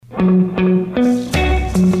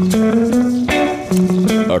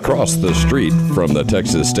Across the street from the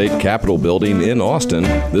Texas State Capitol building in Austin,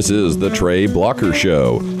 this is the Trey Blocker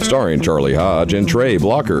Show, starring Charlie Hodge and Trey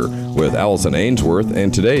Blocker, with Allison Ainsworth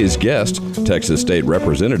and today's guest, Texas State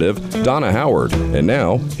Representative Donna Howard. And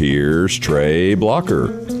now, here's Trey Blocker.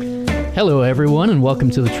 Hello, everyone, and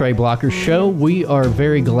welcome to the Trey Blocker Show. We are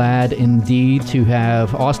very glad indeed to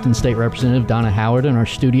have Austin State Representative Donna Howard in our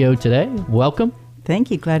studio today. Welcome.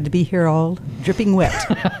 Thank you. Glad to be here all dripping wet.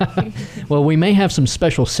 Well, we may have some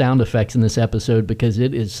special sound effects in this episode because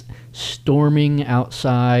it is storming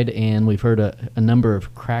outside, and we've heard a number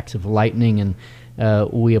of cracks of lightning,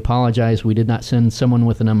 and we apologize. We did not send someone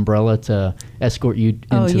with an umbrella to escort you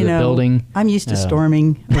into the building. I'm used to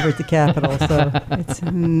storming over at the Capitol, so it's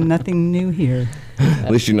nothing new here.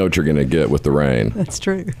 At least you know what you're going to get with the rain. That's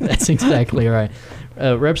true. That's exactly right.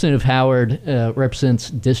 Representative Howard represents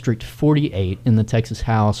District 48 in the Texas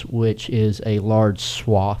House, which is a large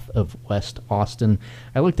swath of West Austin.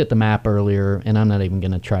 I looked at the map earlier, and I'm not even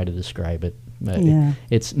going to try to describe it.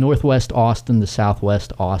 It's northwest Austin to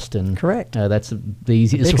southwest Austin. Correct. That's the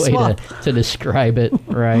easiest way to describe it,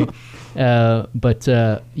 right? But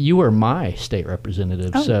you are my state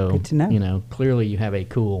representative, so good to know. Clearly you have a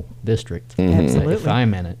cool district. Absolutely. If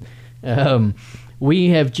I'm in it. We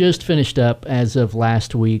have just finished up, as of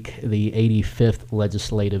last week, the 85th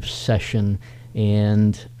legislative session,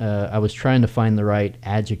 and I was trying to find the right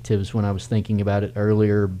adjectives when I was thinking about it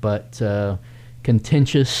earlier, but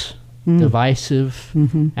contentious, divisive,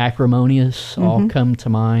 acrimonious all come to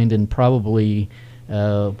mind, and probably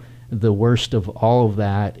the worst of all of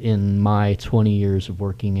that in my 20 years of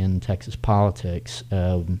working in Texas politics.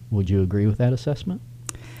 Would you agree with that assessment?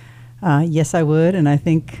 Yes, I would, and I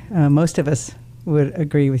think most of us would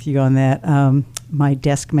agree with you on that. My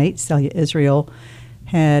desk mate, Celia Israel,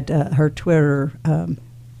 had her Twitter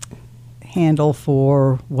handle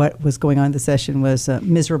for what was going on in the session was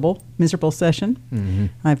miserable session.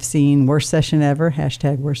 I've seen worst session ever,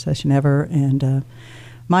 hashtag worst session ever, and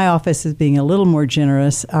my office is being a little more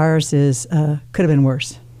generous. Ours is could have been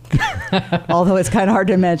worse. Although it's kind of hard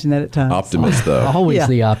to imagine that at times. Optimist, though. Always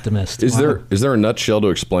the optimist. Is there a nutshell to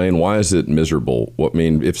explain why is it miserable?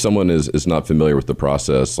 If someone is not familiar with the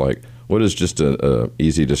process, like what is just a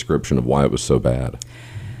easy description of why it was so bad?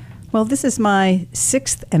 Well, this is my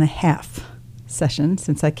 6th and a half session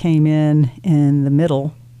since I came in the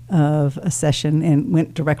middle of a session and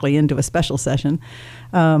went directly into a special session.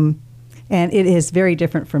 And it is very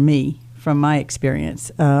different for me, from my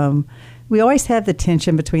experience. We always have the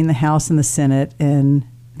tension between the House and the Senate, and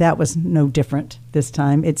that was no different this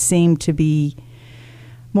time. It seemed to be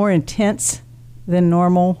more intense than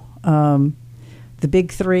normal. The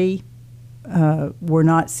big three were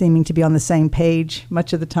not seeming to be on the same page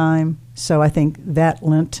much of the time, so I think that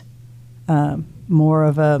lent more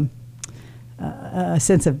of a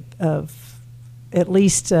sense of at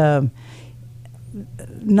least not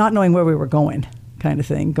knowing where we were going, kind of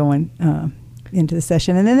thing, going into the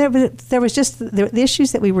session. And then there was just the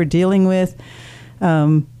issues that we were dealing with.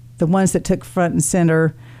 The ones that took front and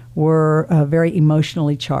center were very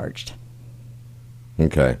emotionally charged.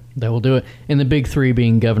 Okay. That will do it. And the big three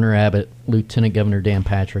being Governor Abbott, Lieutenant Governor Dan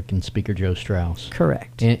Patrick, and Speaker Joe Straus.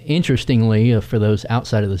 Correct. And interestingly, for those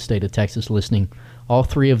outside of the state of Texas listening, all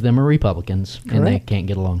three of them are Republicans. Correct. And they can't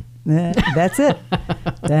get along. That's it.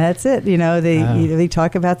 That's it. They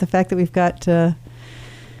talk about the fact that we've got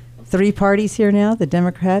 3 parties here now: the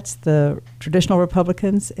Democrats, the traditional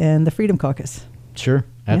Republicans, and the Freedom Caucus. Sure,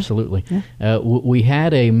 absolutely. Yeah. We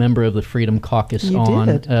had a member of the Freedom Caucus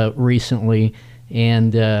recently,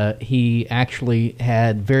 and he actually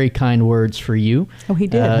had very kind words for you. Oh, he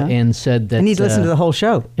did, and said that... I need to listen to the whole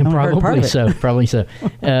show. And probably so.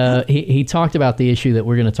 He talked about the issue that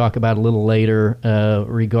we're going to talk about a little later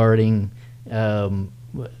regarding...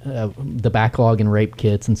 the backlog in rape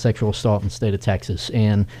kits and sexual assault in the state of Texas.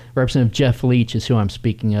 And Representative Jeff Leach is who I'm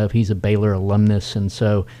speaking of. He's a Baylor alumnus, and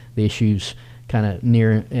so the issues kind of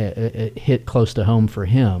hit close to home for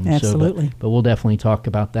him. Absolutely. So, but we'll definitely talk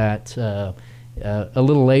about that a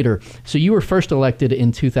little later. So you were first elected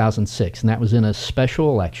in 2006, and that was in a special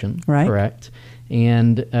election, right? Correct?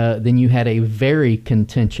 And then you had a very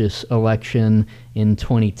contentious election in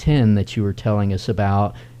 2010 that you were telling us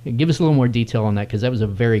about. Give us a little more detail on that, because that was a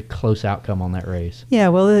very close outcome on that race. Yeah,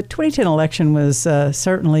 well, the 2010 election was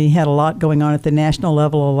certainly had a lot going on at the national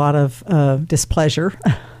level, a lot of displeasure,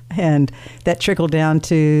 and that trickled down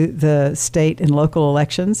to the state and local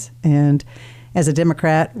elections. And as a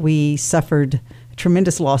Democrat, we suffered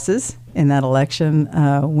tremendous losses in that election,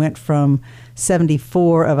 went from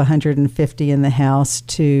 74 of 150 in the House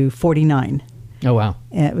to 49. Oh, wow.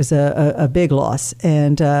 And it was a big loss.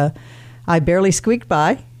 And I barely squeaked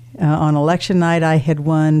by On election night, I had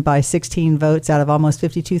won by 16 votes out of almost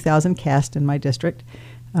 52,000 cast in my district.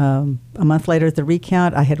 A month later at the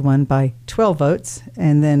recount, I had won by 12 votes.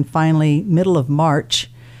 And then finally, middle of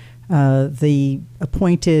March, the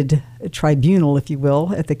appointed tribunal, if you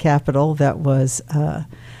will, at the Capitol that was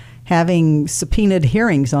having subpoenaed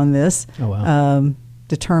hearings on this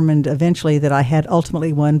determined eventually that I had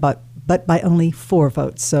ultimately won, but by only 4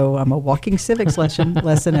 votes. So I'm a walking civics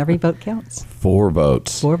lesson. Every vote counts. 4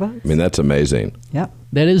 votes. 4 votes. I mean, that's amazing. Yep.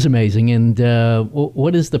 That is amazing. And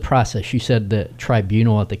what is the process? You said the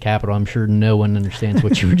tribunal at the Capitol. I'm sure no one understands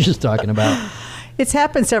what you were just talking about. It's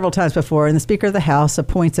happened several times before, and the Speaker of the House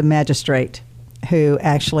appoints a magistrate who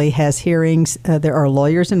actually has hearings. There are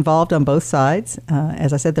lawyers involved on both sides.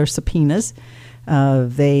 As I said, there's subpoenas.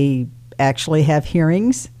 They actually have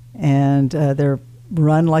hearings, and they're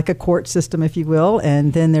run like a court system, if you will.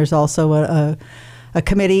 And then there's also a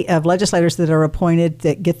committee of legislators that are appointed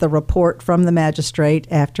that get the report from the magistrate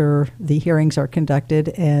after the hearings are conducted,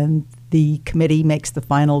 and the committee makes the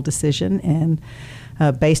final decision, and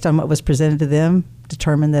based on what was presented to them,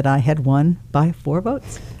 determined that I had won by 4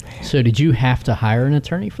 votes. So did you have to hire an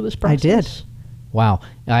attorney for this process? I did. Wow.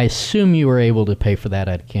 I assume you were able to pay for that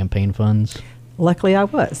out of campaign funds. Luckily, I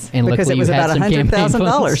was, and because it was about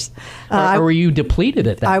 $100,000. Or were you depleted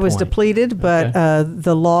at that point? I was depleted, but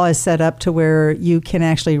the law is set up to where you can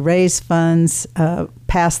actually raise funds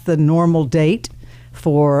past the normal date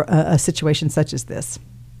for a situation such as this.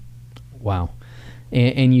 Wow.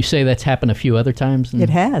 And you say that's happened a few other times? It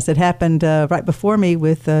has. It happened right before me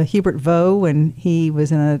with Hubert Vo when he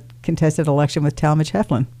was in a contested election with Talmadge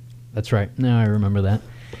Heflin. That's right. No, I remember that.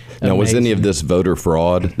 Now, was any of this voter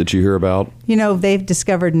fraud that you hear about? You know, they've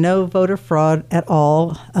discovered no voter fraud at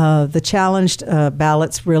all. The challenged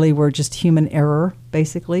ballots really were just human error,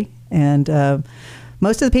 basically. And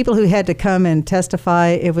most of the people who had to come and testify,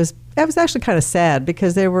 it was actually kind of sad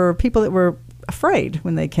because there were people that were afraid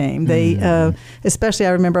when they came. They, especially,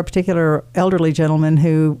 I remember a particular elderly gentleman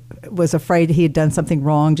who was afraid he had done something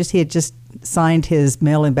wrong. He had just signed his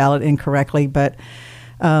mail-in ballot incorrectly, but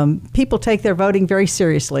people take their voting very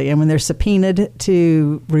seriously, and when they're subpoenaed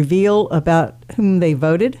to reveal about whom they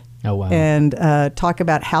voted and talk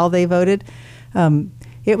about how they voted,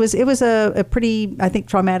 it was a pretty, I think,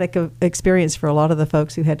 traumatic experience for a lot of the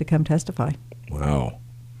folks who had to come testify. Wow.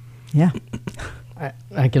 Yeah.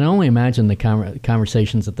 I can only imagine the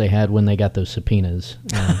conversations that they had when they got those subpoenas,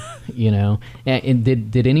 you know. And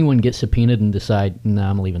did anyone get subpoenaed and decide, no,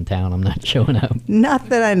 I'm leaving town, I'm not showing up? Not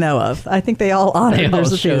that I know of. I think they all honored their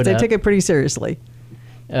subpoenas. They took it pretty seriously.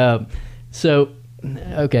 So,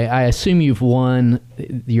 okay, I assume you've won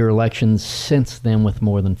your elections since then with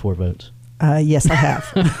more than 4 votes. Yes, I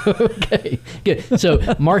have. Okay, good. So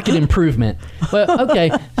market improvement. Well, okay.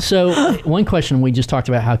 So one question, we just talked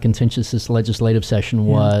about how contentious this legislative session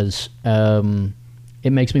was. It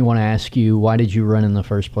makes me want to ask you, why did you run in the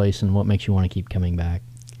first place, and what makes you want to keep coming back?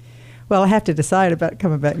 Well, I have to decide about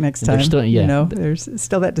coming back next time. You know, there's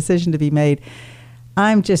still that decision to be made.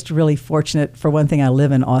 I'm just really fortunate. For one thing, I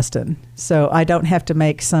live in Austin, so I don't have to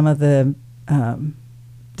make some of the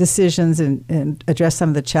decisions and address some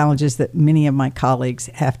of the challenges that many of my colleagues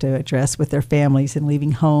have to address with their families and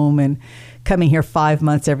leaving home and coming here 5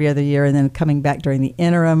 months every other year and then coming back during the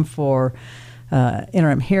interim for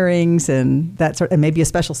interim hearings and that sort, and maybe a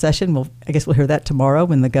special session. I guess we'll hear that tomorrow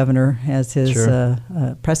when the governor has his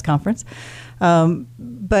press conference.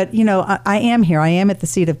 But, you know, I am here. I am at the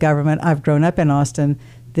seat of government. I've grown up in Austin.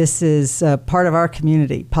 This is part of our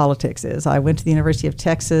community, politics is. I went to the University of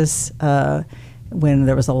Texas when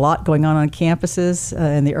there was a lot going on campuses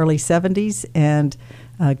in the early 70s, and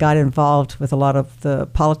got involved with a lot of the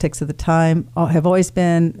politics of the time. I have always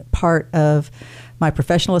been part of my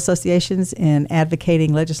professional associations in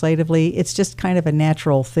advocating legislatively. It's just kind of a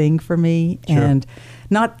natural thing for me, and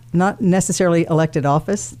not necessarily elected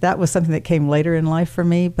office. That was something that came later in life for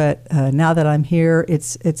me, but now that I'm here,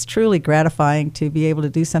 it's truly gratifying to be able to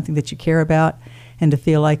do something that you care about and to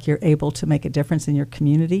feel like you're able to make a difference in your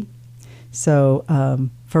community. So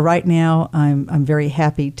for right now, I'm very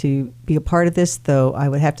happy to be a part of this, though I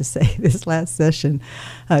would have to say this last session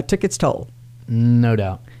took its toll. No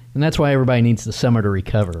doubt. And that's why everybody needs the summer to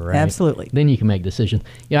recover, right? Absolutely. Then you can make decisions.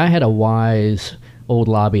 Yeah, I had a wise old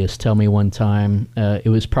lobbyist tell me one time, it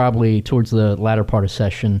was probably towards the latter part of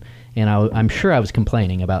session, and I'm sure I was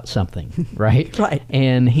complaining about something, right? Right.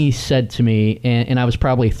 And he said to me, and I was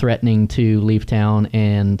probably threatening to leave town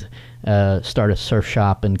and start a surf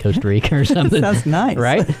shop in Costa Rica or something. Sounds nice.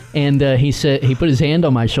 Right? And he put his hand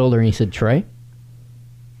on my shoulder and he said, Trey,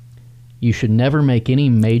 you should never make any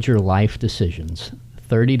major life decisions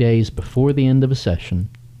 30 days before the end of a session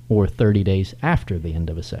or 30 days after the end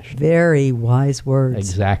of a session. Very wise words.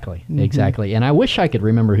 Exactly, exactly. And I wish I could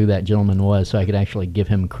remember who that gentleman was so I could actually give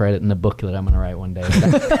him credit in the book that I'm going to write one day.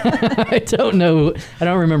 I don't know. I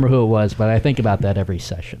don't remember who it was, but I think about that every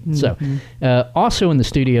session. So also in the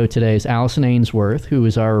studio today is Allison Ainsworth, who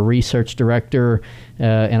is our research director.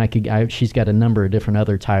 And she's got a number of different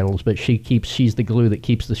other titles, but she's the glue that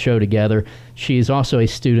keeps the show together. She is also a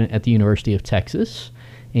student at the University of Texas.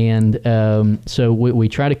 And so we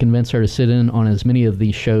try to convince her to sit in on as many of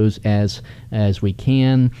these shows as we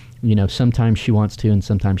can. You know, sometimes she wants to, and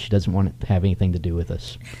sometimes she doesn't want to have anything to do with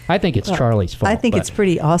us. I think it's Charlie's fault. I think it's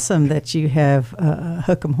pretty awesome that you have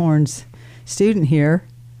Hook'em Horn's student here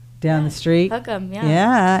down the street. Hook'em, yeah.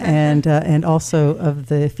 Yeah, and also of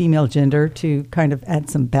the female gender to kind of add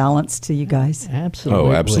some balance to you guys. Absolutely.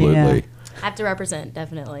 Oh, absolutely. Yeah. I have to represent,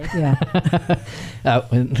 definitely. Yeah.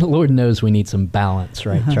 Lord knows we need some balance,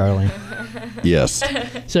 right, Charlie? Yes.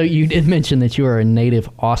 So you did mention that you are a native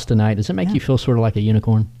Austinite. Does it make you feel sort of like a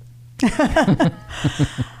unicorn? I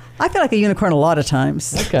feel like a unicorn a lot of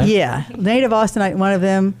times. Okay. Yeah. Native Austinite, one of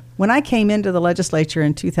them. When I came into the legislature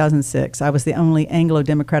in 2006, I was the only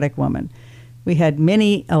Anglo-Democratic woman. We had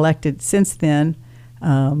many elected since then.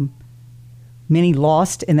 Many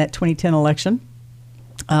lost in that 2010 election.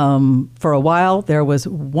 For a while, there was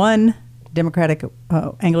one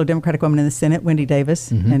Anglo-Democratic woman in the Senate, Wendy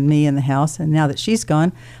Davis, and me in the House. And now that she's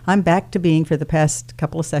gone, I'm back to being, for the past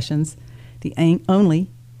couple of sessions, the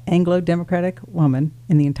only Anglo-Democratic woman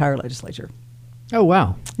in the entire legislature. Oh,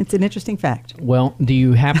 wow. It's an interesting fact. Well, do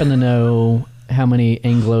you happen to know how many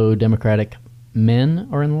Anglo-Democratic men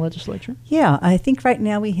are in the legislature? Yeah, I think right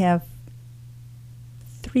now we have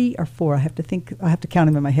 3 or 4. I have to count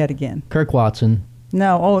them in my head again. Kirk Watson.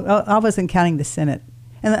 No, I wasn't counting the Senate.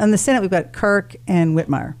 And in the Senate, we've got Kirk and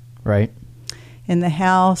Whitmire. Right. In the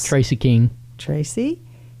House, Tracy King. Tracy.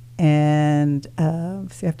 And, I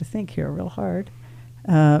have to think here real hard.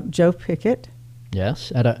 Joe Pickett.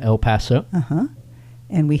 Yes, at El Paso. Uh-huh.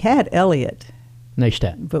 And we had Elliot.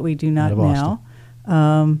 Neustadt. But we do not Out of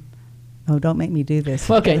now. Don't make me do this.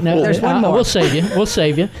 Okay, no, there's one more. We'll save you. We'll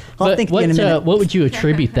save you. I'll think of you in a minute. What would you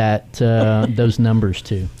attribute those numbers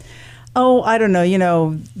to? Oh, I don't know. You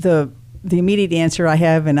know, the immediate answer I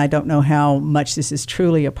have, and I don't know how much this is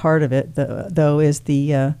truly a part of it, though, is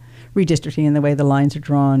the redistricting and the way the lines are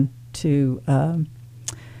drawn to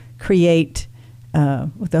create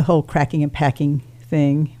the whole cracking and packing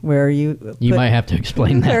thing, where you might have to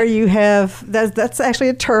explain that. Where you have that's actually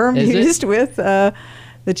a term used with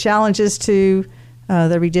the challenges to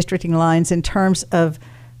the redistricting lines in terms of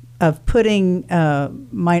putting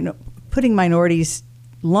minorities,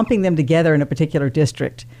 lumping them together in a particular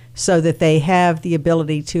district so that they have the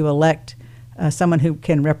ability to elect someone who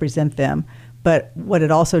can represent them. But what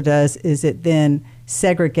it also does is it then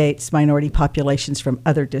segregates minority populations from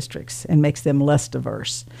other districts and makes them less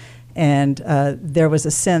diverse. And there was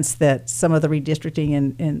a sense that some of the redistricting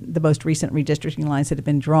and the most recent redistricting lines that have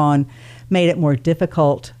been drawn made it more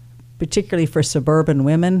difficult, particularly for suburban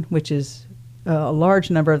women, which is a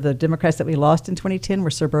large number of the Democrats that we lost in 2010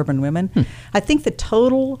 were suburban women. I think the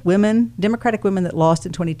total Democratic women that lost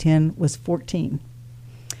in 2010 was 14.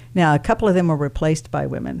 Now, a couple of them were replaced by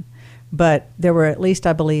women, but there were at least,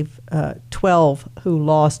 I believe, 12 who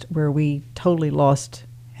lost where we totally lost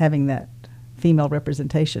having that female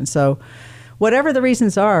representation. So whatever the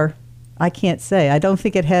reasons are, I can't say. I don't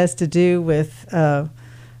think it has to do with the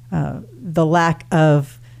lack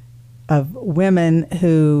of women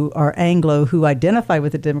who are Anglo who identify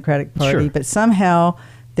with the Democratic Party, Sure. but somehow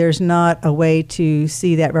there's not a way to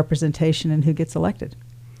see that representation in who gets elected.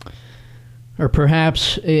 Or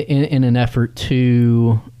perhaps in an effort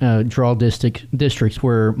to draw districts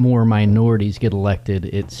where more minorities get elected,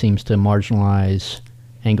 it seems to marginalize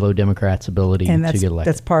Anglo-Democrats' ability And to get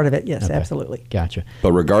elected. that's part of it, yes, Okay. absolutely. Gotcha.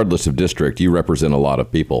 But regardless of district, you represent a lot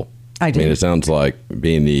of people. I do. I mean, it sounds like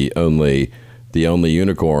being the only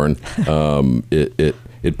unicorn.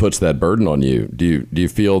 It puts that burden on you. Do you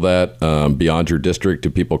feel that beyond your district?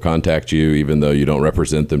 Do people contact you even though you don't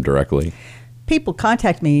represent them directly? People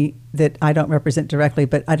contact me that I don't represent directly,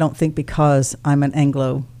 but I don't think because I'm an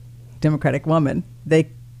Anglo-Democratic woman. They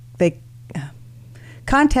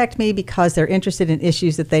contact me because they're interested in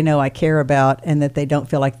issues that they know I care about and that they don't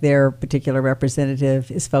feel like their particular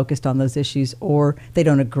representative is focused on those issues, or they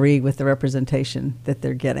don't agree with the representation that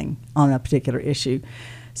they're getting on a particular issue.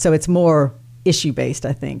 So it's more issue-based,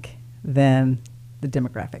 I think, than the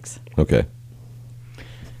demographics. Okay.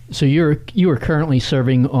 So you are currently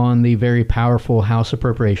serving on the very powerful House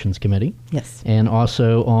Appropriations Committee. Yes. And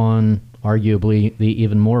also on arguably the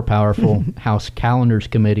even more powerful House Calendars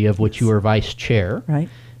Committee, of which you are vice chair. Right.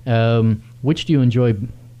 Which do you enjoy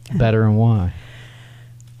better and why?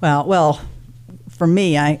 Well, for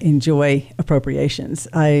me, I enjoy appropriations.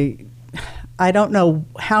 I don't know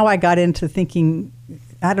how I got into thinking.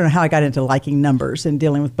 I don't know how I got into liking numbers and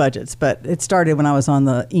dealing with budgets, but it started when I was on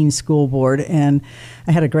the Eanes School Board, and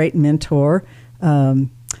I had a great mentor, Lad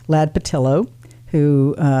Patillo,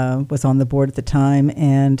 who was on the board at the time,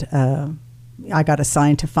 and I got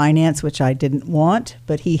assigned to finance, which I didn't want,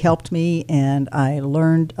 but he helped me, and I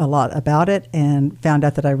learned a lot about it and found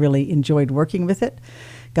out that I really enjoyed working with it.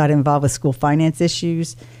 Got involved with school finance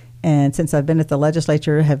issues, and since I've been at the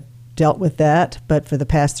legislature, have dealt with that, but for the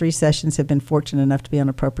past 3 sessions have been fortunate enough to be on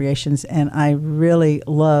appropriations, and I really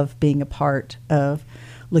love being a part of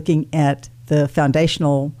looking at the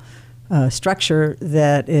foundational structure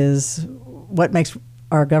that is what makes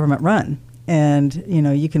our government run. And,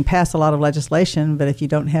 you can pass a lot of legislation, but if you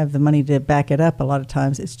don't have the money to back it up, a lot of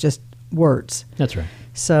times it's just words. That's right.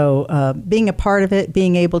 So being a part of it,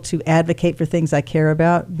 being able to advocate for things I care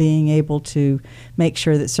about, being able to make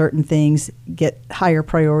sure that certain things get higher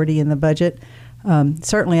priority in the budget.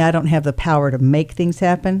 Certainly I don't have the power to make things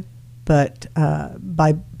happen, but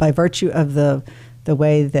by virtue of the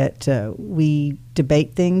way that we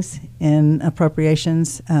debate things in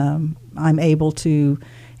appropriations, I'm able to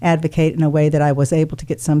advocate in a way that I was able to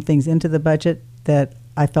get some things into the budget that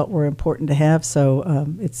I felt were important to have. So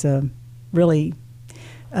it's really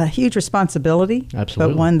a huge responsibility,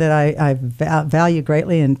 Absolutely. But one that I value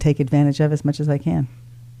greatly and take advantage of as much as I can.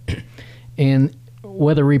 And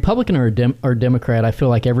whether Republican or Democrat, I feel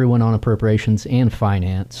like everyone on appropriations and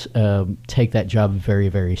finance take that job very,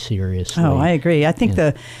 very seriously. Oh, I agree. I think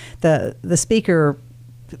the speaker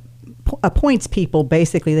appoints people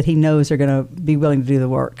basically that he knows are going to be willing to do the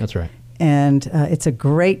work. That's right. And it's a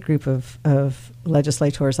great group of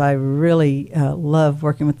legislators. I really love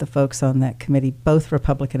working with the folks on that committee, both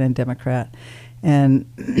Republican and Democrat. And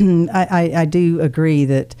I do agree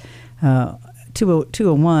that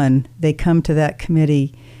 201, they come to that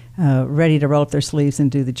committee ready to roll up their sleeves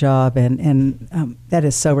and do the job, and that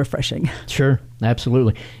is so refreshing. Sure,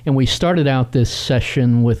 absolutely. And we started out this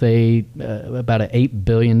session with about an $8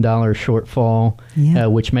 billion shortfall,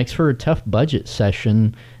 which makes for a tough budget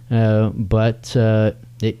session. But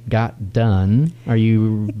it got done. Are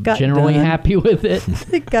you generally happy with it?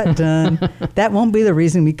 It got done. That won't be the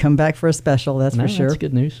reason we come back for a special, that's for sure. That's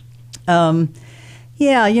good news.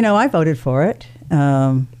 Yeah, I voted for it.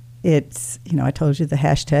 It's, I told you the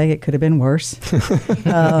hashtag, it could have been worse.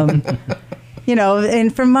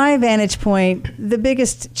 And from my vantage point, the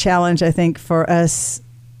biggest challenge, I think, for us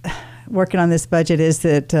working on this budget is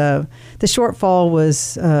that the shortfall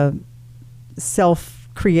was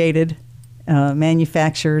self-created,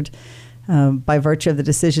 manufactured by virtue of the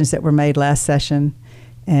decisions that were made last session.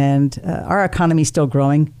 And our economy is still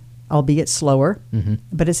growing, albeit slower,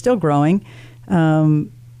 but it's still growing.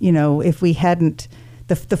 If we hadn't,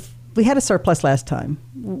 we had a surplus last time.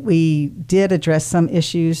 We did address some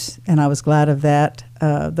issues, and I was glad of that.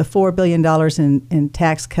 The $4 billion in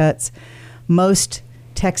tax cuts, most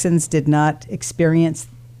Texans did not experience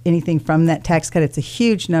anything from that tax cut. It's a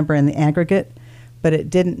huge number in the aggregate, but it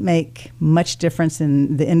didn't make much difference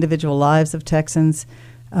in the individual lives of Texans.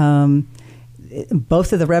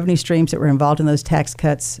 Both of the revenue streams that were involved in those tax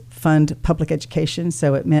cuts fund public education,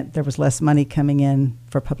 so it meant there was less money coming in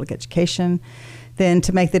for public education. Then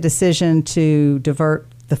to make the decision to divert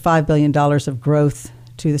the $5 billion of growth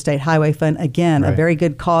to the State Highway Fund, again, a very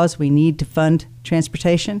good cause. We need to fund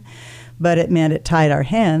transportation, but it meant it tied our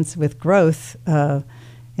hands with growth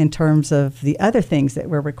in terms of the other things that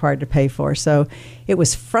we're required to pay for. So it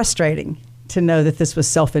was frustrating to know that this was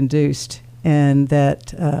self-induced and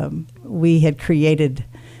that we had created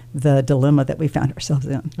the dilemma that we found ourselves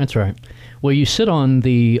in. That's right. Well, you sit on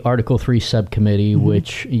the Article 3 subcommittee,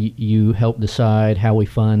 which you help decide how we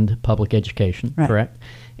fund public education, correct?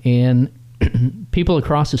 And people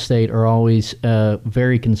across the state are always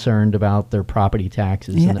very concerned about their property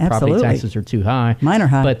taxes, and the property taxes are too high. Mine are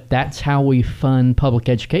high. But that's how we fund public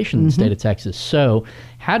education in the state of Texas. So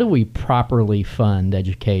how do we properly fund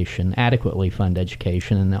education, adequately fund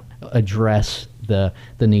education, and address the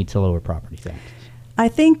need to lower property taxes? I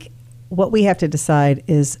think what we have to decide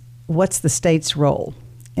is what's the state's role.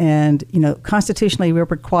 And, constitutionally we're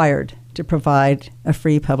required to provide a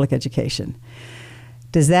free public education.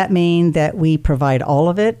 Does that mean that we provide all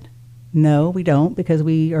of it? No, we don't, because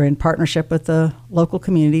we are in partnership with the local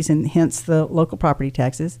communities and hence the local property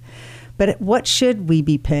taxes. But what should we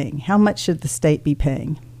be paying? How much should the state be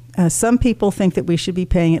paying? Some people think that we should be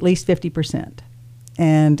paying at least 50%.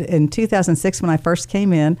 And in 2006, when I first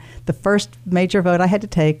came in, the first major vote I had to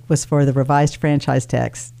take was for the revised franchise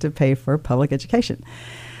tax to pay for public education.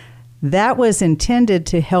 That was intended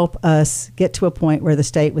to help us get to a point where the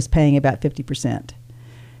state was paying about 50%.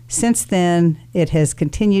 Since then, it has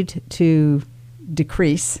continued to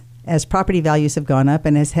decrease as property values have gone up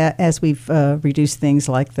and as we've reduced things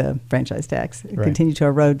like the franchise tax. It continued to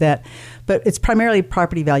erode that. But it's primarily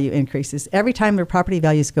property value increases. Every time the property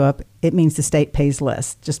values go up, it means the state pays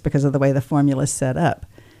less just because of the way the formula is set up.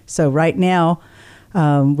 So right now,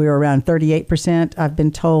 we're around 38%. I've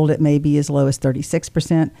been told it may be as low as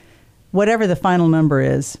 36%. Whatever the final number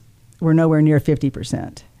is, we're nowhere near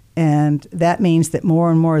 50%. And that means that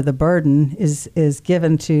more and more of the burden is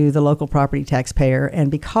given to the local property taxpayer.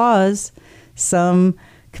 And because some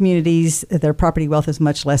communities, their property wealth is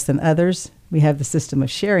much less than others, we have the system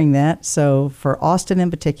of sharing that. So for Austin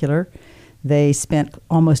in particular, they spent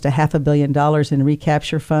almost $500 million in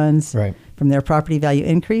recapture funds from their property value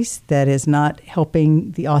increase. That is not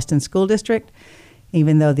helping the Austin School District,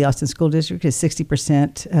 even though the Austin School District is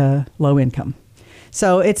 60% low income.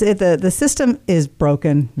 So the system is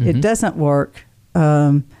broken. Mm-hmm. It doesn't work,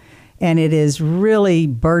 and it is really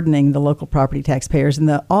burdening the local property taxpayers. And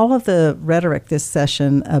all of the rhetoric this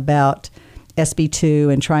session about SB2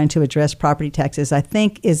 and trying to address property taxes, I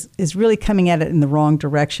think, is really coming at it in the wrong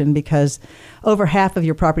direction, because over half of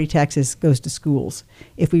your property taxes goes to schools.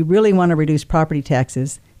 If we really want to reduce property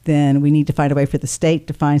taxes, then we need to find a way for the state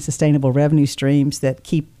to find sustainable revenue streams that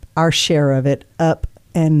keep our share of it up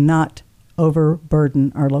and not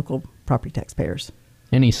overburden our local property taxpayers.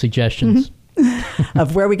 Any suggestions?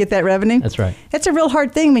 Of where we get that revenue? That's right. It's a real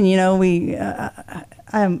hard thing when,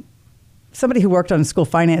 I'm somebody who worked on school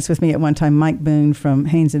finance with me at one time, Mike Boone from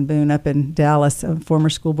Haynes and Boone up in Dallas, a former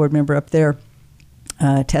school board member up there,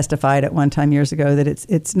 testified at one time years ago that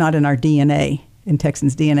it's not in our DNA, in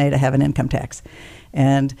Texans' DNA, to have an income tax.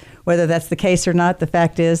 And whether that's the case or not, the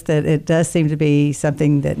fact is that it does seem to be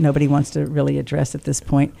something that nobody wants to really address at this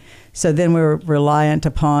point. So then we're reliant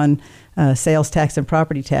upon sales tax and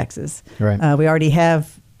property taxes. Right. We already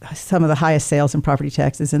have some of the highest sales and property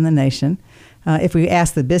taxes in the nation. If we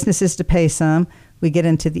ask the businesses to pay some, we get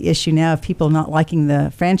into the issue now of people not liking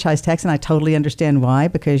the franchise tax, and I totally understand why,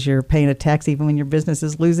 because you're paying a tax even when your business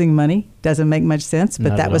is losing money. Doesn't make much sense,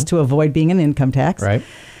 but that was to avoid being an income tax. Right.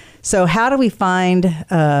 So how do we find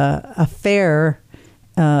a fair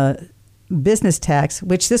business tax,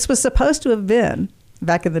 which this was supposed to have been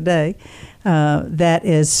back in the day, that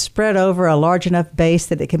is spread over a large enough base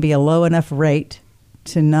that it can be a low enough rate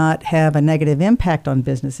to not have a negative impact on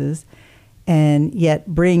businesses, and yet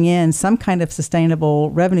bring in some kind of sustainable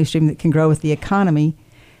revenue stream that can grow with the economy,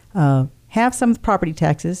 have some property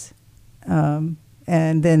taxes,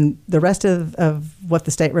 and then the rest of what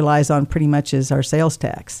the state relies on pretty much is our sales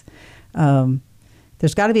tax.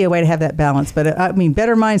 There's got to be a way to have that balance. But,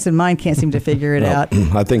 better minds than mine can't seem to figure it out.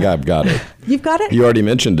 I think I've got it. You've got it? You already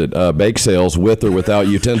mentioned it. Bake sales with or without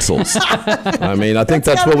utensils. I think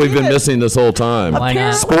that's what we've been missing this whole time.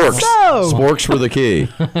 Sporks. So. Sporks were the key.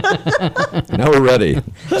 Now we're ready.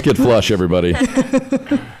 Let's get flush, everybody.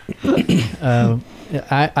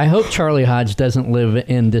 I hope Charlie Hodge doesn't live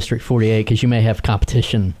in District 48, because you may have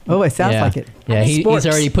competition. Oh, it sounds like it. Yeah, he's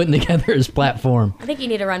already putting together his platform. I think you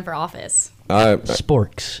need to run for office.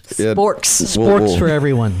 Sporks. Sporks For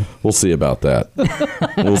everyone. We'll see about that.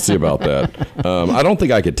 I don't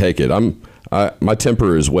think I could take it. My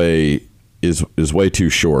temper is way too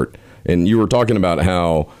short. And you were talking about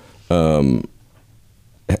how you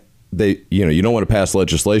don't want to pass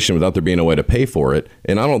legislation without there being a way to pay for it.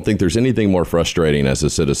 And I don't think there's anything more frustrating as a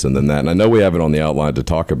citizen than that. And I know we have it on the outline to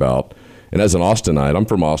talk about. And as an Austinite, I'm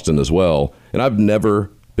from Austin as well, and I've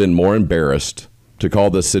never been more embarrassed to call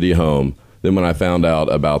this city home than when I found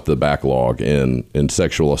out about the backlog in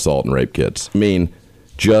sexual assault and rape kits.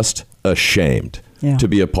 Just ashamed to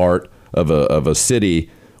be a part of a city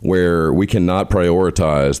where we cannot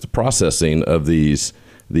prioritize the processing of these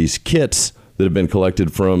kits that have been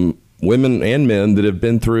collected from women and men that have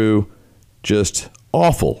been through just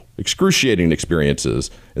awful, excruciating experiences,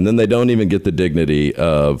 and then they don't even get the dignity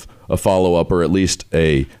of a follow-up or at least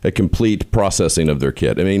a complete processing of their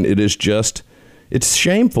kit. It's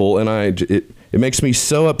shameful, and it makes me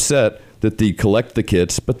so upset that they collect the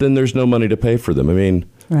kits, but then there's no money to pay for them.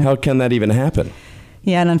 How can that even happen?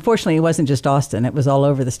 Yeah, and unfortunately, it wasn't just Austin. It was all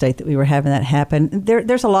over the state that we were having that happen.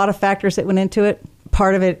 There's a lot of factors that went into it.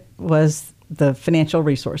 Part of it was the financial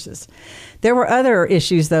resources. There were other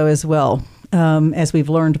issues, though, as well, as we've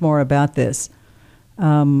learned more about this.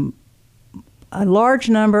 A large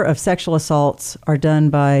number of sexual assaults are done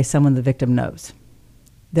by someone the victim knows.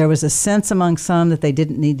 There was a sense among some that they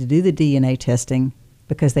didn't need to do the DNA testing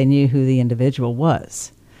because they knew who the individual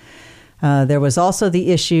was. There was also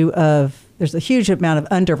the issue of there's a huge amount of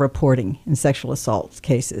underreporting in sexual assault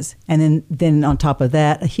cases. And then on top of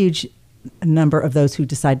that, a huge number of those who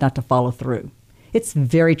decide not to follow through. It's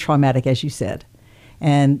very traumatic, as you said.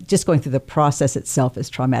 And just going through the process itself is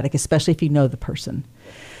traumatic, especially if you know the person.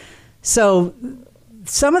 So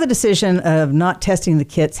some of the decision of not testing the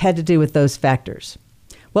kits had to do with those factors.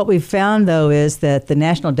 What we've found, though, is that the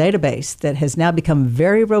national database that has now become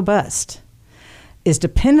very robust is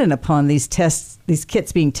dependent upon these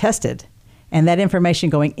kits being tested and that information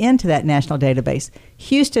going into that national database.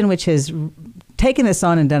 Houston, which has taken this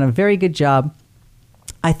on and done a very good job,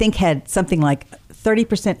 I think had something like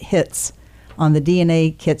 30% hits on the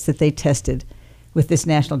DNA kits that they tested with this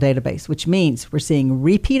national database, which means we're seeing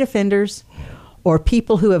repeat offenders or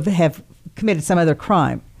people who have committed some other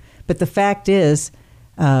crime. But the fact is,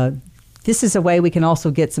 this is a way we can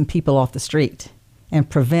also get some people off the street and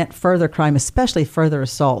prevent further crime, especially further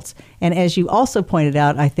assaults. And as you also pointed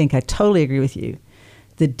out, I think I totally agree with you,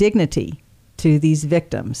 the dignity to these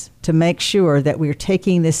victims to make sure that we're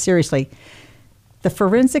taking this seriously. The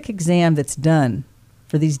forensic exam that's done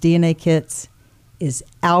for these DNA kits is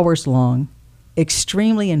hours long,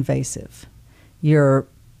 extremely invasive. You're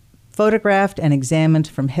photographed and examined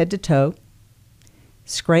from head to toe,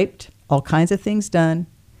 scraped, all kinds of things done,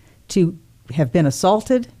 to have been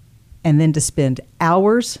assaulted and then to spend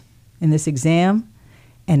hours in this exam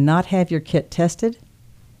and not have your kit tested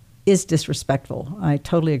is disrespectful. I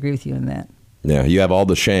totally agree with you in that. Yeah, you have all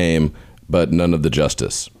the shame, but none of the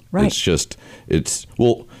justice. Right.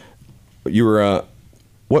 You were,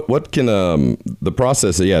 what can, the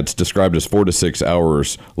process, it's described as 4 to 6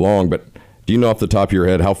 hours long, but do you know off the top of your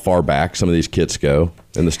head how far back some of these kits go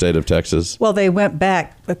in the state of Texas? Well, they went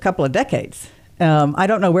back a couple of decades. I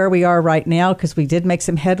don't know where we are right now because we did make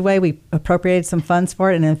some headway. We appropriated some funds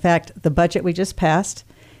for it. And in fact, the budget we just passed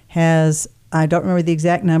has, I don't remember the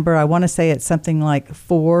exact number. I want to say it's something like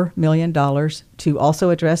 $4 million to also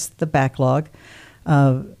address the backlog.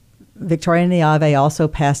 Victoria Neave also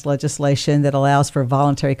passed legislation that allows for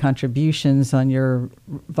voluntary contributions on your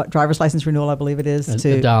driver's license renewal, I believe it is.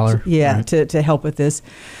 $1. Yeah, right. to help with this.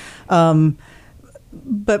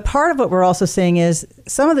 But part of what we're also seeing is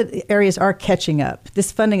some of the areas are catching up. This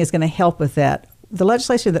funding is going to help with that. The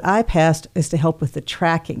legislation that I passed is to help with the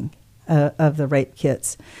tracking of the rape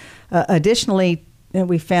kits. Additionally,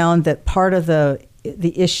 we found that part of the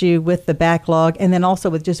issue with the backlog and then also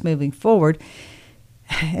with just moving forward,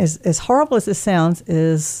 as horrible as this sounds,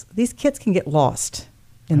 is these kits can get lost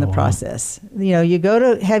in the process. You know, you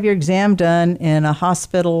go to have your exam done in a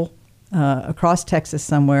hospital across Texas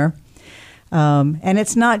somewhere, and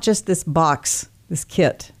it's not just this box, this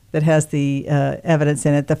kit that has the evidence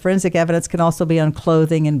in it. The forensic evidence can also be on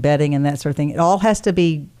clothing and bedding and that sort of thing. It all has to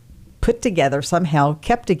be put together somehow,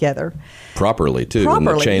 kept together. Properly, too, in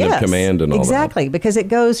the chain of command and all that. Exactly, because it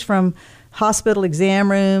goes from hospital exam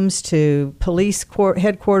rooms to police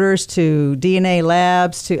headquarters to DNA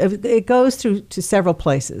labs it goes through to several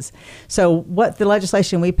places. So what the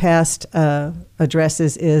legislation we passed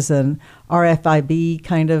addresses is an RFID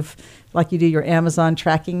kind of like you do your Amazon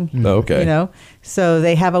tracking. Okay. You know, so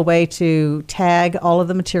they have a way to tag all of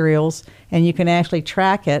the materials, and you can actually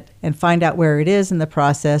track it and find out where it is in the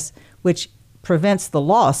process, which prevents the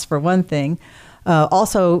loss for one thing.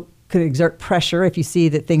 Also could exert pressure if you see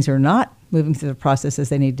that things are not moving through the process as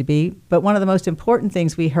they need to be. But one of the most important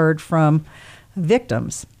things we heard from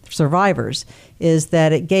victims, survivors, is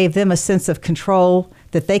that it gave them a sense of control,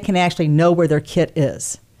 that they can actually know where their kit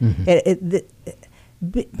is. Mm-hmm.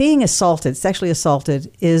 Being assaulted, sexually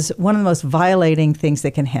assaulted, is one of the most violating things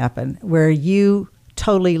that can happen, where you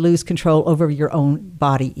totally lose control over your own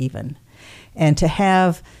body even. And to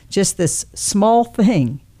have just this small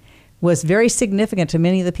thing was very significant to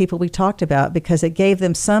many of the people we talked about, because it gave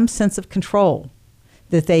them some sense of control,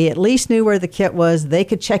 that they at least knew where the kit was, they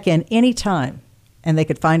could check in any time, and they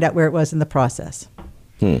could find out where it was in the process.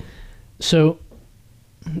 So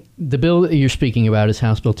the bill that you're speaking about is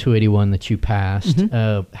House Bill 281 that you passed.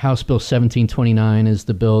 Mm-hmm. House Bill 1729 is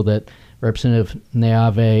the bill that Representative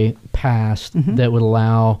Neave passed, mm-hmm. that would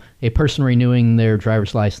allow a person renewing their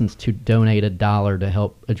driver's license to donate $1 to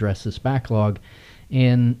help address this backlog.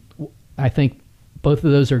 And I think both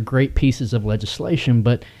of those are great pieces of legislation,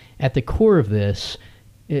 but at the core of this,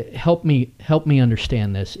 help me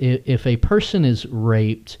understand this. If a person is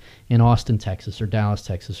raped in Austin, Texas, or Dallas,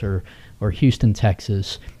 Texas, or Houston,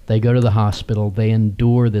 Texas, they go to the hospital, they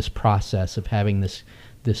endure this process of having this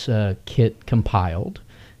kit compiled.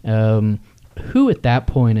 who at that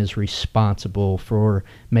point is responsible for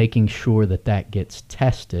making sure that gets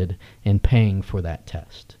tested and paying for that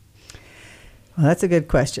test? Well, that's a good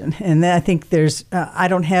question. And I think I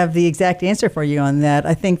don't have the exact answer for you on that.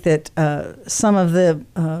 I think that some of the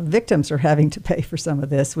victims are having to pay for some of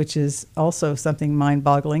this, which is also something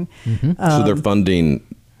mind-boggling. Mm-hmm. So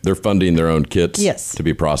they're funding their own kits Yes. to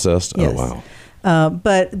be processed? Yes. Oh, wow.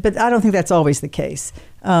 But I don't think that's always the case.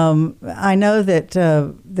 I know that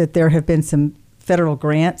there have been some federal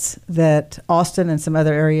grants that Austin and some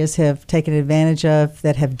other areas have taken advantage of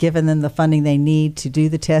that have given them the funding they need to do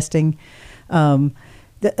the testing.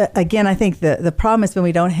 Again, I think the problem is when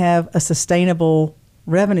we don't have a sustainable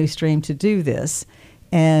revenue stream to do this.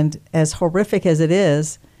 And as horrific as it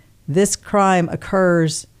is, this crime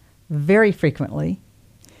occurs very frequently.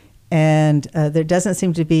 And there doesn't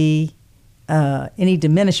seem to be any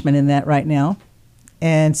diminishment in that right now.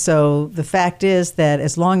 And so the fact is that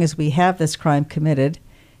as long as we have this crime committed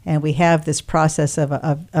and we have this process of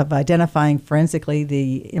identifying forensically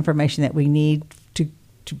the information that we need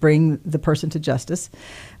to bring the person to justice,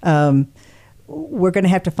 we're going to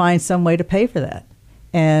have to find some way to pay for that.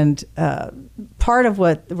 And part of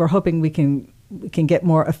what we're hoping we can get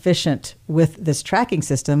more efficient with this tracking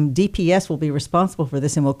system, DPS will be responsible for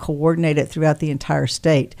this and will coordinate it throughout the entire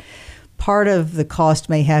state. Part of the cost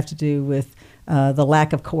may have to do with the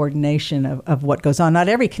lack of coordination of what goes on. Not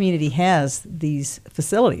every community has these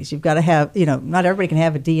facilities. You've got to have, not everybody can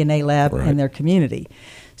have a DNA lab in their community.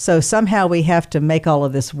 So somehow we have to make all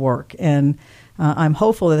of this work. And I'm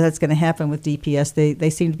hopeful that that's going to happen with DPS. They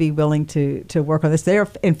seem to be willing to work on this. They're,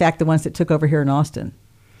 in fact, the ones that took over here in Austin,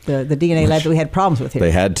 the DNA lab that we had problems with here.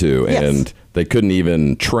 They had to, Yes. and they couldn't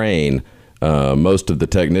even train most of the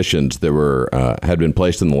technicians that had been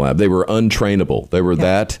placed in the lab. They were untrainable. They were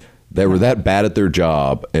that bad at their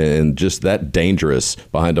job and just that dangerous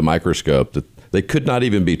behind a microscope that they could not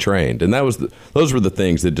even be trained. And those were the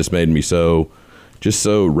things that just made me so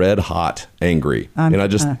red hot angry. And I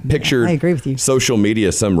just pictured I agree with you. social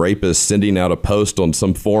media, some rapist sending out a post on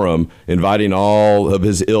some forum inviting all of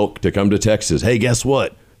his ilk to come to Texas. Hey, guess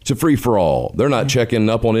what? It's a free for all. They're not checking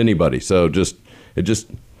up on anybody. So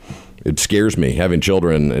it scares me having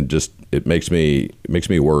children. It makes me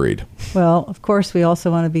worried. Well, of course, we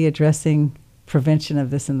also want to be addressing prevention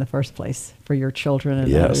of this in the first place for your children and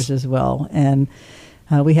Yes. others as well. And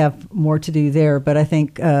we have more to do there. But I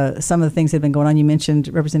think some of the things that have been going on, you mentioned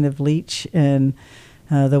Representative Leach and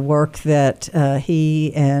the work that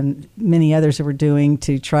he and many others were doing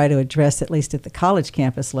to try to address, at least at the college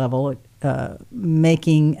campus level,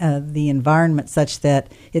 making the environment such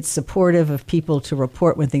that it's supportive of people to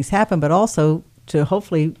report when things happen, but also to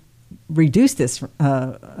hopefully reduce this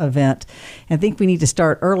event. And I think we need to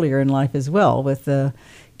start earlier in life as well with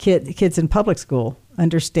kids in public school,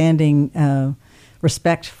 understanding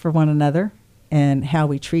respect for one another and how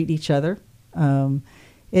we treat each other.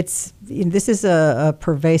 This is a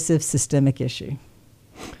pervasive systemic issue.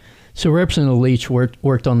 So Representative Leach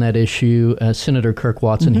worked on that issue. Senator Kirk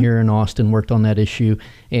Watson here in Austin worked on that issue.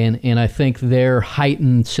 And I think their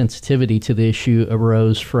heightened sensitivity to the issue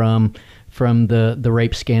arose from the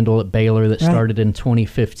rape scandal at Baylor that started in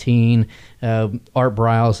 2015. Art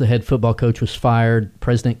Briles, the head football coach, was fired.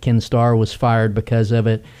 President Ken Starr was fired because of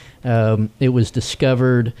it. It was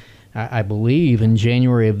discovered, I believe, in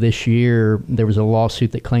January of this year. There was a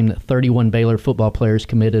lawsuit that claimed that 31 Baylor football players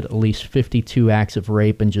committed at least 52 acts of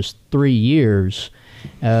rape in just 3 years.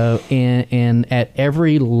 And at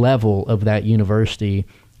every level of that university,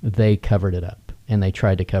 they covered it up, and they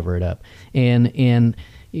tried to cover it up. And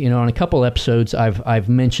on a couple episodes, I've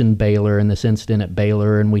mentioned Baylor and this incident at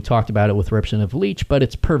Baylor, and we talked about it with Representative Leach, but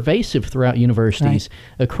it's pervasive throughout universities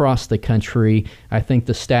across the country. I think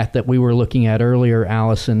the stat that we were looking at earlier,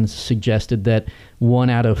 Allison, suggested that 1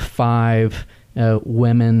 out of 5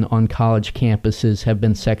 women on college campuses have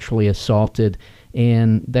been sexually assaulted,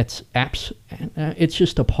 and that's it's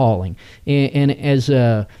just appalling. And as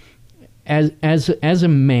a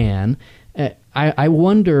man, I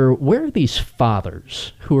wonder, where are these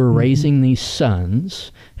fathers who are raising these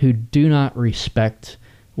sons who do not respect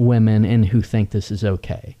women and who think this is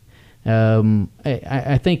okay?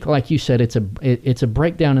 I think, like you said, it's a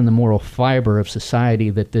breakdown in the moral fiber of society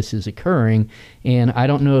that this is occurring, and I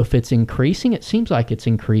don't know if it's increasing. It seems like it's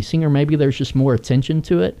increasing, or maybe there's just more attention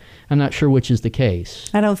to it. I'm not sure which is the case.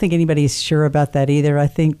 I don't think anybody's sure about that either. I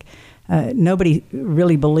think nobody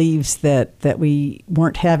really believes that we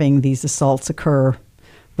weren't having these assaults occur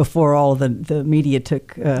before all of the media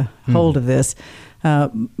took hold of this.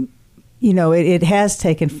 it has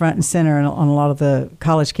taken front and center on a lot of the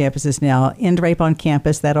college campuses now. End Rape on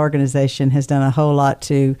Campus, that organization has done a whole lot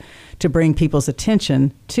to bring people's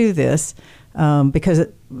attention to this, because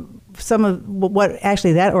some of what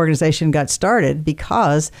actually that organization got started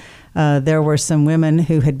because there were some women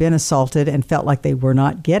who had been assaulted and felt like they were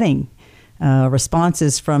not getting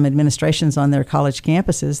responses from administrations on their college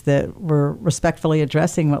campuses that were respectfully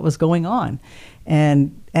addressing what was going on.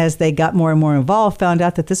 And as they got more and more involved, found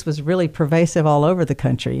out that this was really pervasive all over the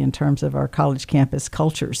country in terms of our college campus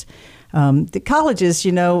cultures. The colleges,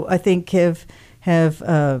 I think have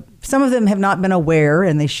some of them have not been aware,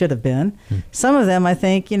 and they should have been. Some of them, I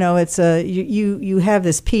think, it's you have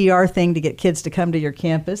this PR thing to get kids to come to your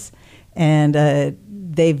campus, and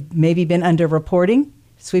they've maybe been underreporting,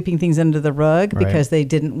 sweeping things under the rug because they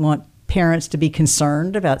didn't want parents to be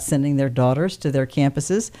concerned about sending their daughters to their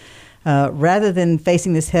campuses. Rather than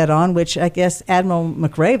facing this head on, which I guess Chancellor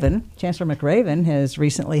McRaven has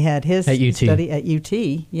recently had his study at UT,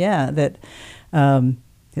 that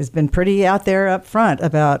has been pretty out there up front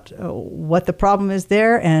about what the problem is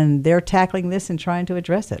there, and they're tackling this and trying to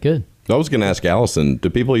address it. Good. I was going to ask Allison, do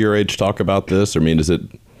people your age talk about this?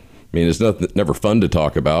 It's never fun to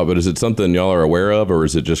talk about, but is it something y'all are aware of, or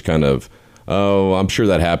is it just kind of, I'm sure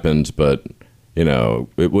that happens, but it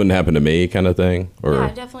wouldn't happen to me kind of thing? Or yeah,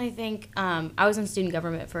 I definitely think I was in student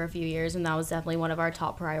government for a few years, and that was definitely one of our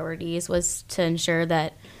top priorities, was to ensure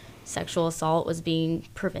that sexual assault was being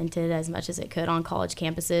prevented as much as it could on college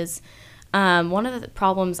campuses. One of the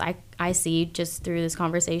problems I see just through this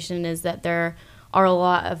conversation is that there are a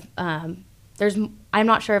lot of I'm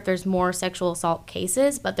not sure if there's more sexual assault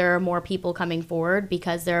cases, but there are more people coming forward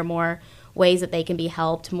because there are more ways that they can be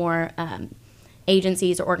helped, more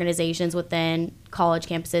agencies or organizations within college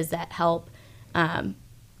campuses that help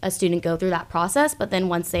a student go through that process. But then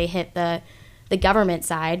once they hit the government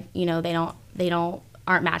side, they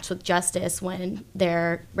aren't matched with justice when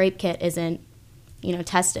their rape kit isn't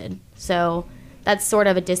tested. So that's sort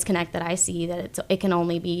of a disconnect that I see, that it can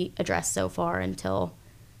only be addressed so far until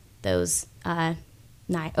those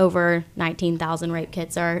over 19,000 rape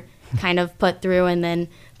kits are kind of put through, and then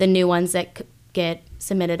the new ones that get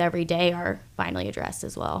submitted every day are finally addressed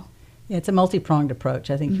as well. Yeah, it's a multi-pronged approach.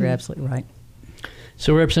 I think you're absolutely right.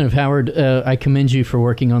 So, Representative Howard, I commend you for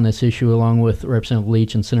working on this issue along with Representative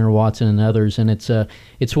Leach and Senator Watson and others, and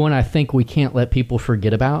it's one I think we can't let people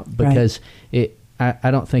forget about, because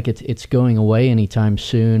I don't think it's going away anytime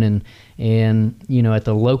soon, and at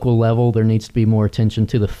the local level there needs to be more attention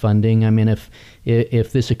to the funding. I mean,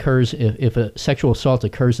 if this occurs, if a sexual assault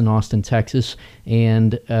occurs in Austin, Texas,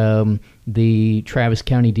 and the Travis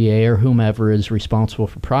County DA or whomever is responsible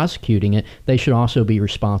for prosecuting it, they should also be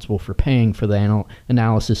responsible for paying for the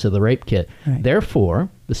analysis of the rape kit. Right. Therefore,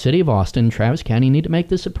 the city of Austin and Travis County need to make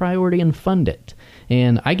this a priority and fund it.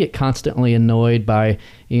 And I get constantly annoyed by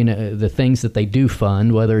the things that they do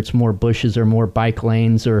fund, whether it's more bushes or more bike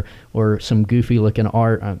lanes or some goofy looking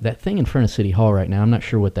art. That thing in front of City Hall right now, I'm not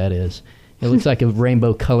sure what that is. It looks like a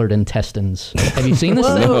rainbow-colored intestines. Have you seen this?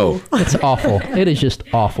 No. It's awful. It is just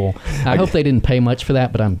awful. I hope they didn't pay much for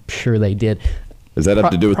that, but I'm sure they did. Does that have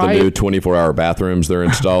to do with the new 24-hour bathrooms they're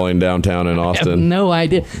installing downtown in Austin? I have no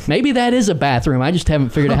idea. Maybe that is a bathroom. I just haven't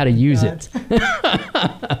figured out how to use it.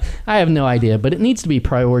 I have no idea, but it needs to be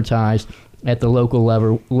prioritized at the local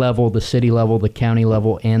level, the city level, the county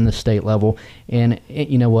level, and the state level. And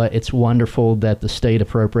you know what? It's wonderful that the state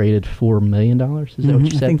appropriated $4 million. Is that what you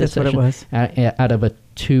said? I think that's what it was. Out of a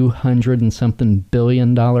 $200 and something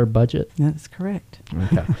billion budget. That's correct.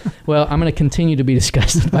 Okay. Well, I'm going to continue to be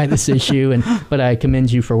disgusted by this issue, but I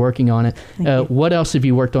commend you for working on it. What else have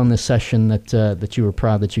you worked on this session that you were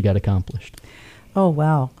proud that you got accomplished? Oh,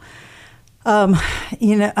 wow.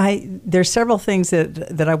 There's several things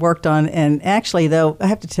that I worked on, and actually, though, I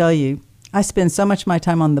have to tell you, I spend so much of my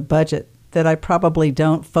time on the budget that I probably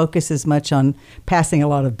don't focus as much on passing a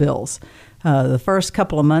lot of bills. The first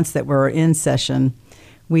couple of months that we're in session,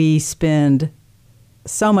 we spend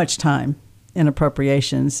so much time in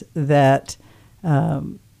appropriations that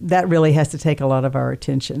that really has to take a lot of our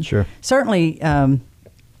attention. Sure. Certainly,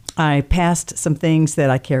 I passed some things that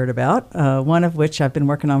I cared about, one of which I've been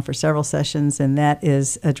working on for several sessions, and that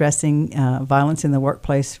is addressing violence in the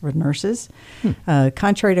workplace for nurses.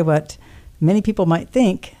 Contrary to what many people might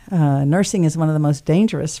think, nursing is one of the most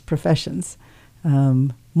dangerous professions,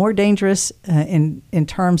 more dangerous in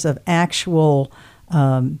terms of actual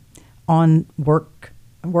on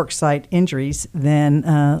work site injuries than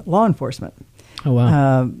law enforcement. Oh,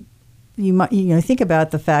 wow. you might think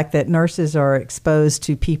about the fact that nurses are exposed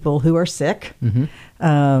to people who are sick,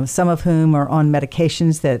 some of whom are on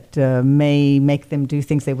medications that may make them do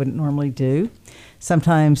things they wouldn't normally do.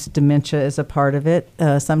 Sometimes dementia is a part of it.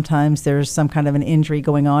 Sometimes there's some kind of an injury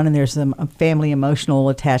going on and there's a family emotional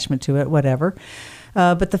attachment to it, whatever.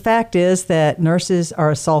 But the fact is that nurses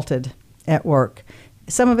are assaulted at work.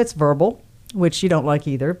 Some of it's verbal, which you don't like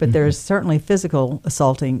either, but there's certainly physical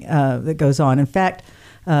assaulting that goes on. In fact,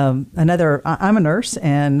 I'm a nurse,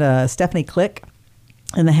 and Stephanie Click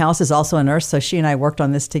in the house is also a nurse, so she and I worked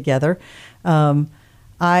on this together.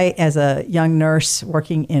 I, as a young nurse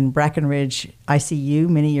working in Brackenridge ICU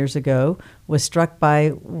many years ago, was struck by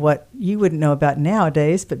what you wouldn't know about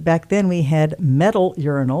nowadays, but back then we had metal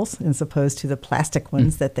urinals as opposed to the plastic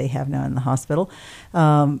ones that they have now in the hospital.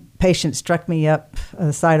 Patient struck me up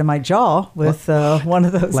the side of my jaw with one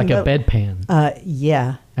of those. Like a bedpan.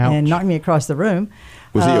 Yeah, Ouch. And knocked me across the room.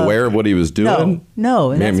 Was he aware of what he was doing?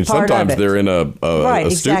 No. And I mean, that's part sometimes of it. they're in a Right,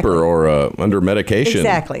 exactly. stupor or under medication.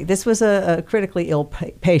 Exactly. This was a critically ill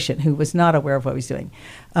patient who was not aware of what he was doing.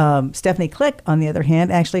 Stephanie Click, on the other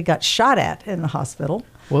hand, actually got shot at in the hospital.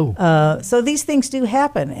 Whoa. So these things do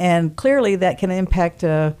happen, and clearly that can impact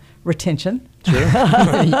retention. Sure.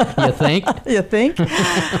 You think? You think?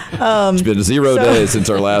 It's been 0 days since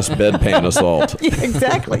our last bedpan assault. Yeah,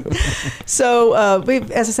 exactly. So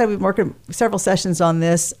as I said, we've worked several sessions on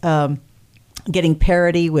this, getting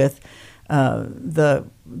parity with the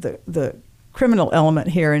criminal element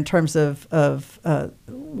here in terms of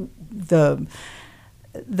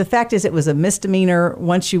the fact is it was a misdemeanor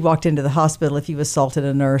once you walked into the hospital if you assaulted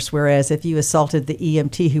a nurse, whereas if you assaulted the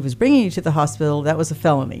EMT who was bringing you to the hospital, that was a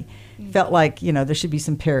felony. Felt like, there should be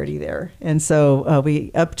some parity there. And so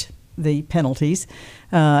we upped the penalties.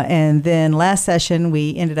 And then last session,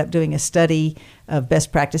 we ended up doing a study of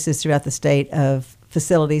best practices throughout the state of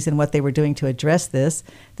facilities and what they were doing to address this.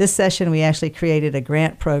 This session, we actually created a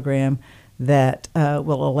grant program that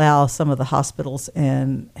will allow some of the hospitals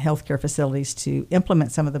and healthcare facilities to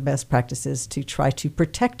implement some of the best practices to try to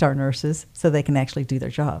protect our nurses so they can actually do their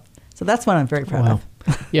job. So that's what I'm very proud of.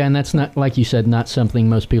 Yeah, and that's not, like you said, not something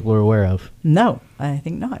most people are aware of. No, I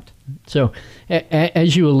think not. So,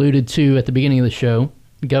 as you alluded to at the beginning of the show,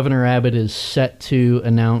 Governor Abbott is set to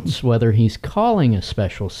announce whether he's calling a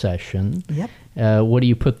special session. Yep. What do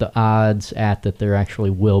you put the odds at that there actually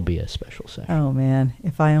will be a special session? Oh, man,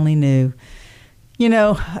 if I only knew.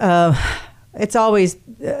 It's always,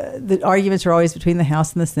 the arguments are always between the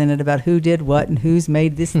House and the Senate about who did what and who's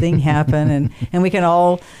made this thing happen. and we can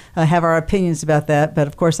all have our opinions about that. But,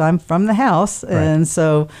 of course, I'm from the House. Right. And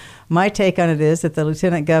so my take on it is that the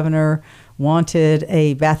Lieutenant Governor wanted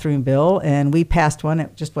a bathroom bill, and we passed one.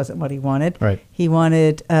 It just wasn't what he wanted. Right. He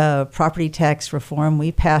wanted property tax reform.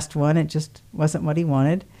 We passed one. It just wasn't what he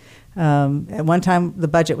wanted. At one time, the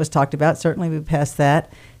budget was talked about. Certainly, we passed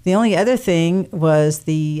that. The only other thing was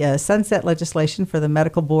the sunset legislation for the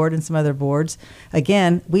medical board and some other boards.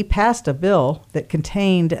 Again, we passed a bill that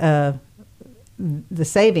contained the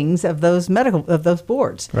savings of those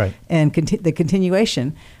boards, right, and the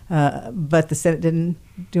continuation. But the Senate didn't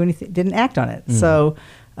do anything, didn't act on it. So,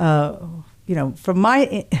 from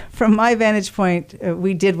my vantage point,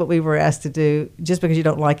 we did what we were asked to do. Just because you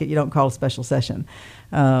don't like it, you don't call a special session.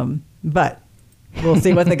 But we'll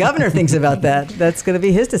see what the governor thinks about that. That's going to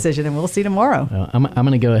be his decision, and we'll see tomorrow. I'm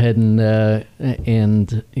going to go ahead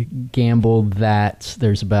and gamble that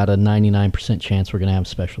there's about a 99% chance we're going to have a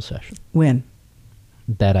special session. When?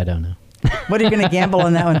 That I don't know. What are you going to gamble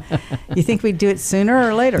on that one? You think we'd do it sooner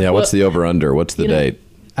or later? Yeah, what's the over-under? What's the date?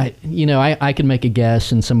 I could make a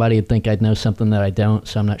guess, and somebody would think I'd know something that I don't,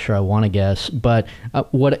 so I'm not sure I want to guess. But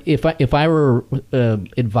what if I were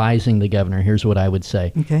advising the governor? Here's what I would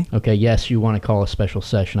say. Okay. Yes, you want to call a special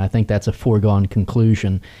session. I think that's a foregone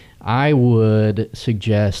conclusion. I would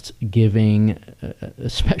suggest giving,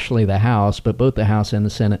 especially the House, but both the House and the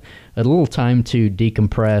Senate, a little time to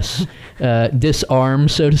decompress, disarm,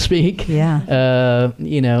 so to speak. Yeah.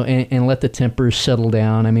 And let the tempers settle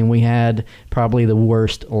down. I mean, we had probably the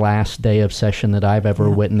worst last day of session that I've ever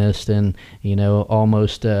witnessed, and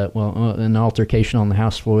almost an altercation on the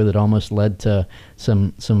House floor that almost led to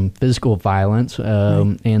some physical violence.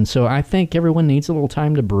 Right. And so I think everyone needs a little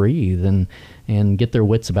time to breathe and get their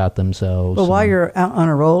wits about themselves. Well, while you're out on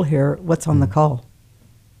a roll here, what's on the call?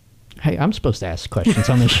 Hey, I'm supposed to ask questions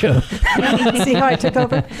on the show. See how I took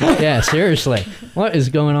over? Yeah, seriously. What is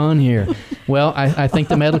going on here? Well, I think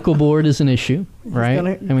the medical board is an issue, right?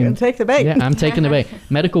 Gonna take the bait. Yeah, I'm taking the bait.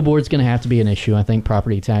 Medical board's going to have to be an issue. I think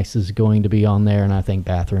property tax is going to be on there, and I think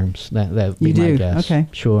bathrooms. That would be my guess. Okay.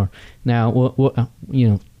 Sure. Now,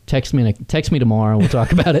 text me tomorrow. We'll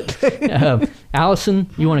talk about it. Allison,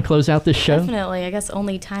 you want to close out this show? Definitely. I guess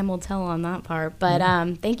only time will tell on that part. But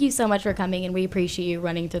thank you so much for coming, and we appreciate you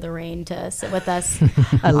running through the rain to sit with us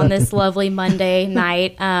on this lovely Monday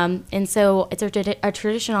night. And so it's a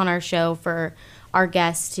tradition on our show for our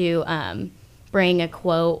guests to bring a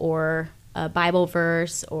quote or a Bible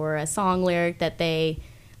verse or a song lyric that they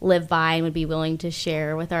live by and would be willing to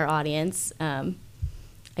share with our audience.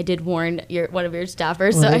 I did warn one of your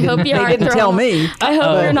staffers, so I hope you aren't didn't tell me. I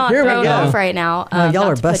hope you're not thrown off right now. Y'all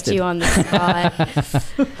are to busted. Put you on the spot.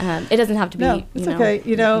 It doesn't have to be. No, it's okay.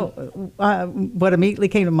 You know, what immediately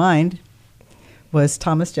came to mind was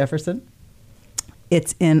Thomas Jefferson.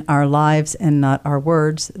 It's in our lives and not our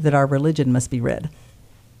words that our religion must be read.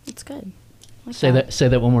 That's good. Like Say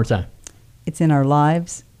that one more time. It's in our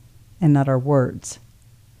lives and not our words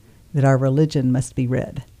that our religion must be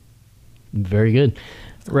read. Very good.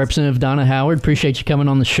 Representative Donna Howard, appreciate you coming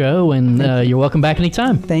on the show, and you're welcome back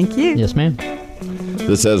anytime. Thank you. Yes, ma'am.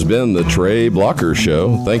 This has been the Trey Blocker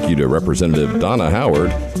Show. Thank you to Representative Donna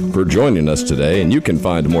Howard for joining us today, and you can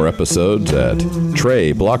find more episodes at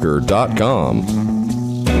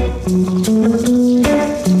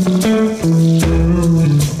treyblocker.com.